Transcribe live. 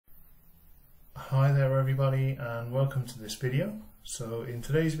Hi there everybody and welcome to this video. So in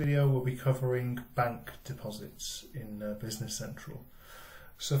today's video we'll be covering bank deposits in Business Central.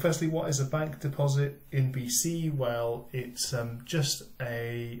 So firstly, what is a bank deposit in BC? Well, it's just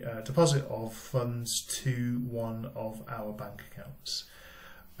a deposit of funds to one of our bank accounts.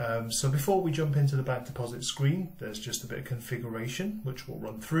 So before we jump into the bank deposit screen, there's just a bit of configuration which we'll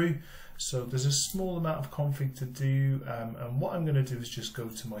run through. So there's a small amount of config to do, and what I'm going to do is just go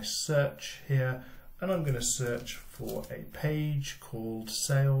to my search here, and I'm going to search for a page called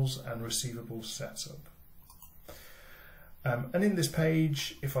Sales and Receivables Setup. And in this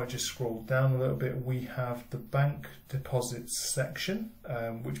page, if I just scroll down a little bit, we have the bank deposits section,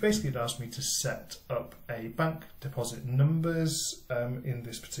 which basically allows me to set up a bank deposit numbers in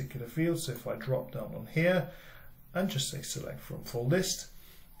this particular field. So if I drop down on here and just say select from full list,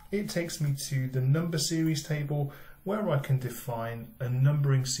 it takes me to the number series table where I can define a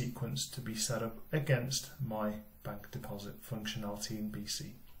numbering sequence to be set up against my bank deposit functionality in BC.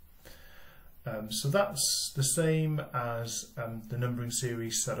 So that's the same as the numbering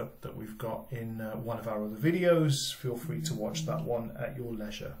series setup that we've got in one of our other videos. Feel free to watch that one at your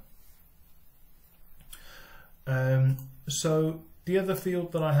leisure. So the other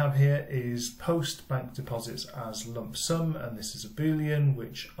field that I have here is post bank deposits as lump sum, and this is a Boolean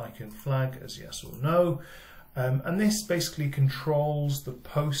which I can flag as yes or no. And this basically controls the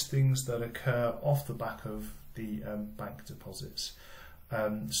postings that occur off the back of the bank deposits.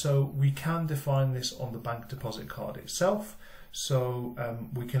 So we can define this on the bank deposit card itself. So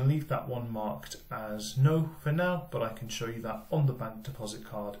we can leave that one marked as no for now, but I can show you that on the bank deposit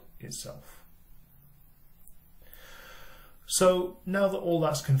card itself. So now that all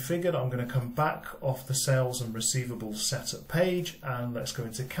that's configured, I'm going to come back off the sales and receivables setup page, and let's go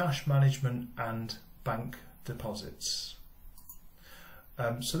into cash management and bank deposits.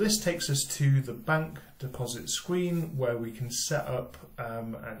 So this takes us to the bank deposit screen where we can set up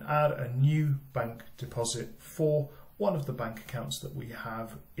and add a new bank deposit for one of the bank accounts that we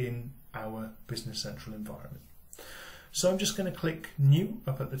have in our Business Central environment. So I'm just going to click New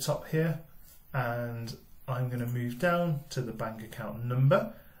up at the top here, and I'm going to move down to the bank account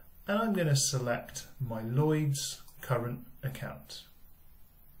number, and I'm going to select my Lloyds current account.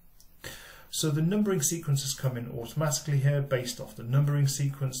 So the numbering sequence has come in automatically here based off the numbering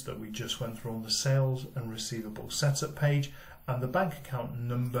sequence that we just went through on the sales and receivables setup page, and the bank account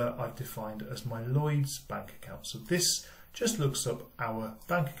number I've defined as my Lloyds bank account. So this just looks up our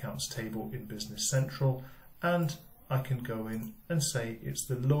bank accounts table in Business Central, and I can go in and say it's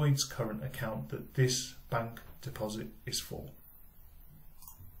the Lloyds current account that this bank deposit is for.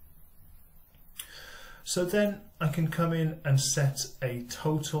 So then I can come in and set a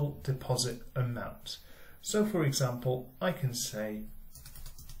total deposit amount. So for example, I can say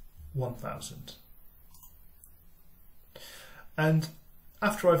 1,000. And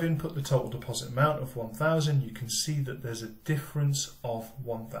after I've input the total deposit amount of 1,000, you can see that there's a difference of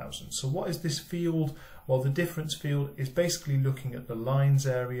 1,000. So what is this field? Well, the difference field is basically looking at the lines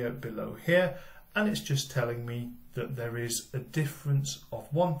area below here, and it's just telling me that there is a difference of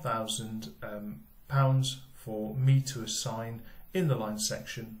 1,000 pounds for me to assign in the line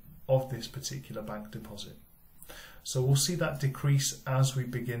section of this particular bank deposit. So we'll see that decrease as we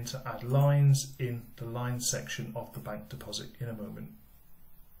begin to add lines in the line section of the bank deposit in a moment.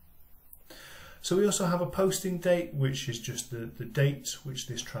 So we also have a posting date, which is just the date which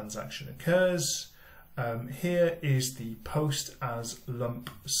this transaction occurs. Here is the post as lump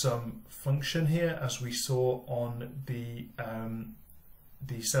sum function here, as we saw on the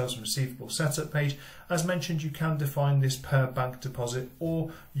sales and receivable setup page. As mentioned, you can define this per bank deposit,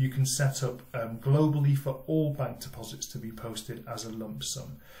 or you can set up globally for all bank deposits to be posted as a lump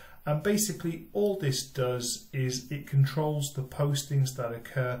sum. And basically all this does is it controls the postings that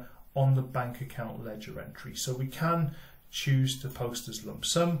occur on the bank account ledger entry. So we can choose to post as lump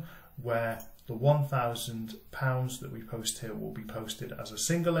sum, where the £1,000 that we post here will be posted as a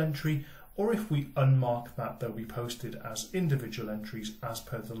single entry, or if we unmark that, they'll be posted as individual entries as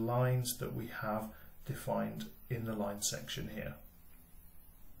per the lines that we have defined in the line section here.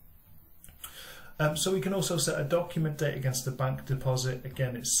 So we can also set a document date against the bank deposit.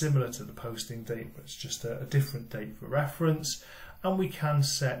 Again, it's similar to the posting date, but it's just a different date for reference. And we can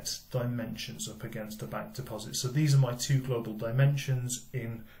set dimensions up against the bank deposit. So these are my two global dimensions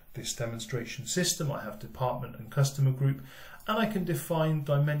in this demonstration system. I have department and customer group, and I can define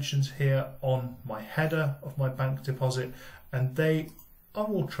dimensions here on my header of my bank deposit, and they are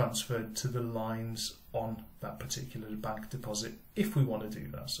all transferred to the lines on that particular bank deposit if we want to do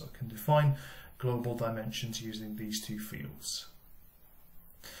that. So I can define global dimensions using these two fields.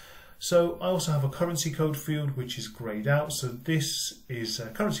 So I also have a currency code field which is grayed out. So this is a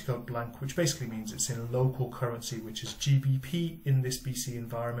currency code blank, which basically means it's in local currency, which is GBP in this BC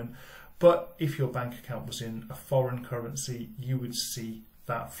environment. But if your bank account was in a foreign currency, you would see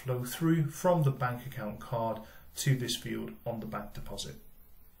that flow through from the bank account card to this field on the bank deposit.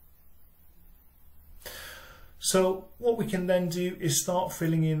 So what we can then do is start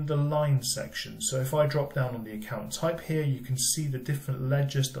filling in the line section. So if I drop down on the account type here, you can see the different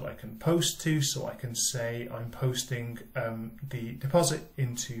ledgers that I can post to. So I can say I'm posting the deposit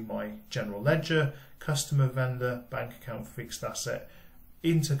into my general ledger, customer, vendor, bank account, fixed asset,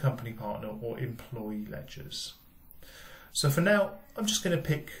 intercompany partner or employee ledgers. So for now, I'm just going to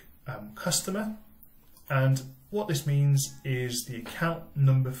pick customer, and what this means is the account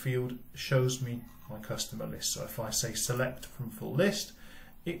number field shows me my customer list. So if I say select from full list,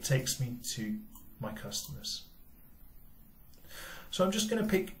 it takes me to my customers. So I'm just going to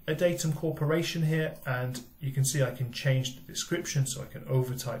pick a datum corporation here, and you can see I can change the description, so I can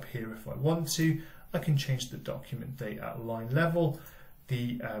overtype here if I want to. I can change the document date at line level.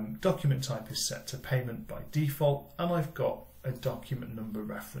 The document type is set to payment by default, and I've got a document number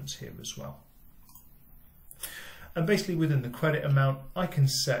reference here as well. And basically within the credit amount, I can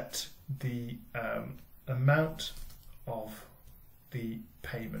set the amount of the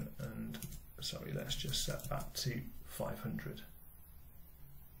payment, and sorry, let's just set that to 500.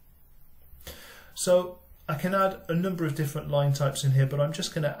 So I can add a number of different line types in here, but I'm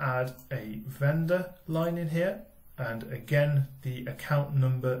just going to add a vendor line in here. And again, the account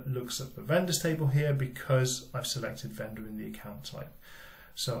number looks at the vendors table here because I've selected vendor in the account type.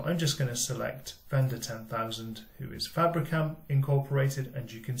 So I'm just going to select vendor 10,000, who is Fabrikam Incorporated,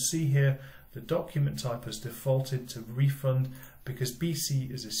 and you can see here the document type has defaulted to refund because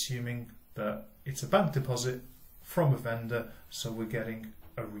BC is assuming that it's a bank deposit from a vendor, so we're getting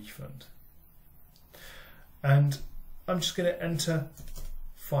a refund. And I'm just going to enter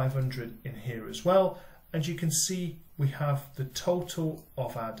 500 in here as well, and you can see we have the total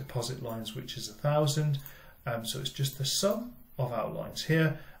of our deposit lines, which is 1,000. So it's just the sum of our lines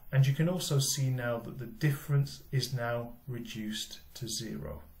here, and you can also see now that the difference is now reduced to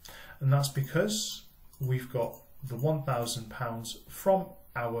 0, and that's because we've got the £1,000 from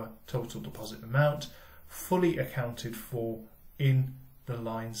our total deposit amount fully accounted for in the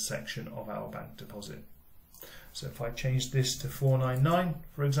line section of our bank deposit. So if I change this to 499,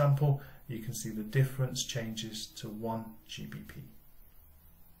 for example, you can see the difference changes to 1 GBP.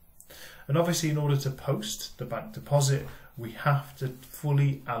 And obviously, in order to post the bank deposit, we have to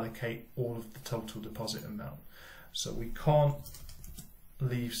fully allocate all of the total deposit amount. So we can't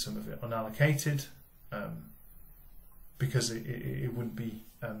leave some of it unallocated because it wouldn't be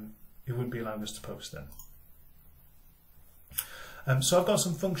allowing us to post then. So I've got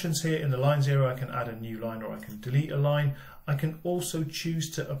some functions here in the lines area. I can add a new line or I can delete a line. I can also choose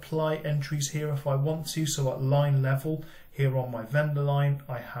to apply entries here if I want to. So at line level here on my vendor line,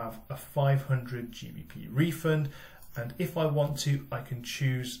 I have a 500 GBP refund. And if I want to, I can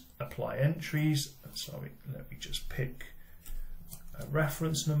choose apply entries. And sorry, let me just pick a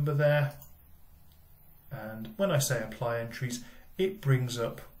reference number there. And when I say apply entries, it brings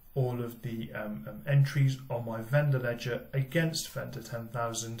up all of the entries on my vendor ledger against vendor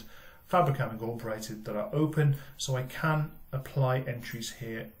 10,000 Fabrikam Incorporated that are open, so I can apply entries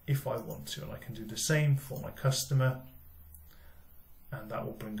here if I want to, and I can do the same for my customer, and that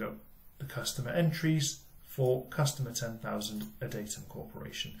will bring up the customer entries for customer 10,000 Adatum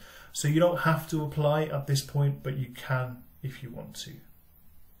Corporation. So you don't have to apply at this point, but you can if you want to.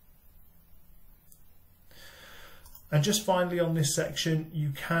 And just finally on this section,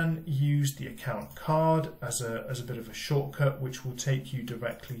 you can use the account card as a bit of a shortcut, which will take you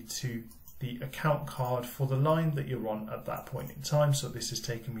directly to the account card for the line that you're on at that point in time. So this is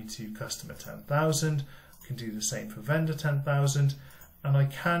taking me to customer 10,000. I can do the same for vendor 10,000, and I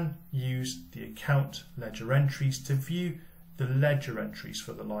can use the account ledger entries to view the ledger entries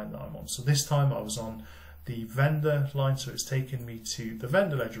for the line that I'm on. So this time I was on the vendor line, so it's taken me to the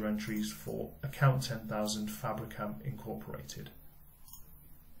vendor ledger entries for account 10,000 Fabrikam Incorporated.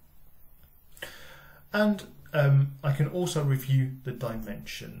 And I can also review the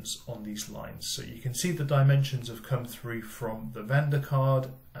dimensions on these lines. So you can see the dimensions have come through from the vendor card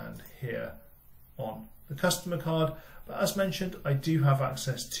and here on the customer card. But as mentioned, I do have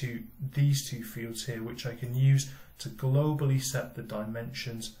access to these two fields here, which I can use to globally set the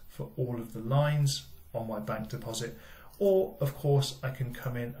dimensions for all of the lines on my bank deposit, or of course I can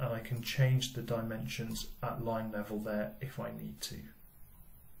come in and I can change the dimensions at line level there if I need to.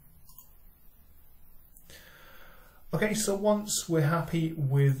 Okay, so once we're happy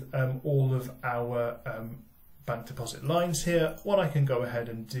with all of our bank deposit lines here, what I can go ahead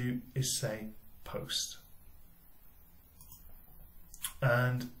and do is say post.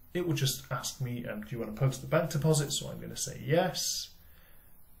 And it will just ask me, do you want to post the bank deposit? So I'm going to say yes.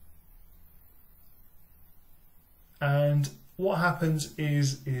 And what happens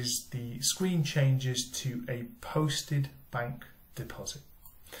is the screen changes to a posted bank deposit.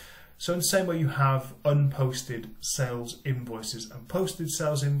 So in the same way you have unposted sales invoices and posted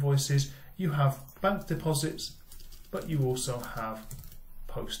sales invoices, you have bank deposits, but you also have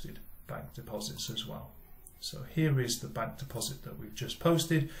posted bank deposits as well. So here is the bank deposit that we've just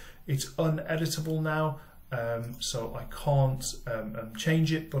posted. It's uneditable now, so I can't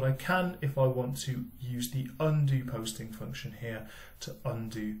change it, but I can if I want to use the undo posting function here to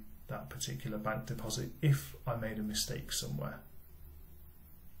undo that particular bank deposit if I made a mistake somewhere.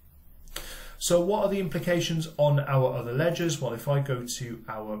 So what are the implications on our other ledgers? Well, if I go to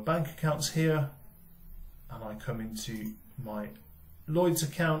our bank accounts here and I come into my Lloyds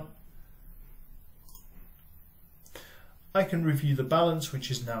account, I can review the balance, which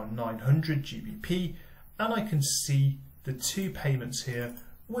is now 900 GBP, and I can see the two payments here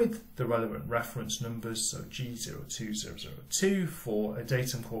with the relevant reference numbers, so G02002 for a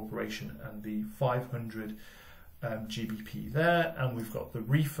Datum Corporation and the 500 GBP there, and we've got the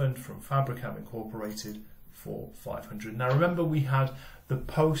refund from Fabricam Incorporated for 500. Now remember, we had the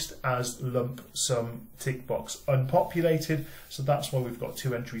post as lump sum tick box unpopulated, so that's why we've got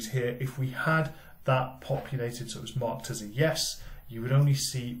two entries here. If we had that populated, so it was marked as a yes, you would only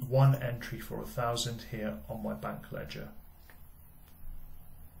see one entry for 1,000 here on my bank ledger.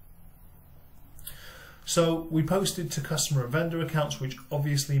 So we posted to customer and vendor accounts, which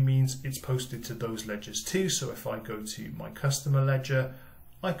obviously means it's posted to those ledgers too. So if I go to my customer ledger,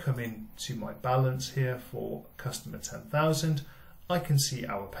 I come in to my balance here for customer 10,000. I can see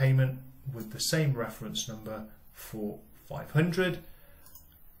our payment with the same reference number for 500.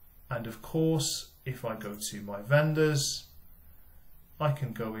 And of course, if I go to my vendors, I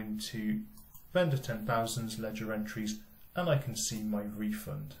can go into vendor 10,000's ledger entries and I can see my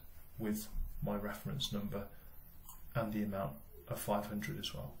refund with my reference number and the amount of 500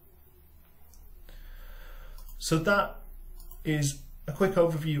 as well. So that is a quick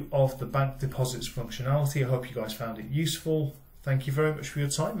overview of the bank deposits functionality. I hope you guys found it useful. Thank you very much for your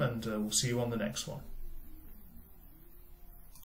time, and we'll see you on the next one.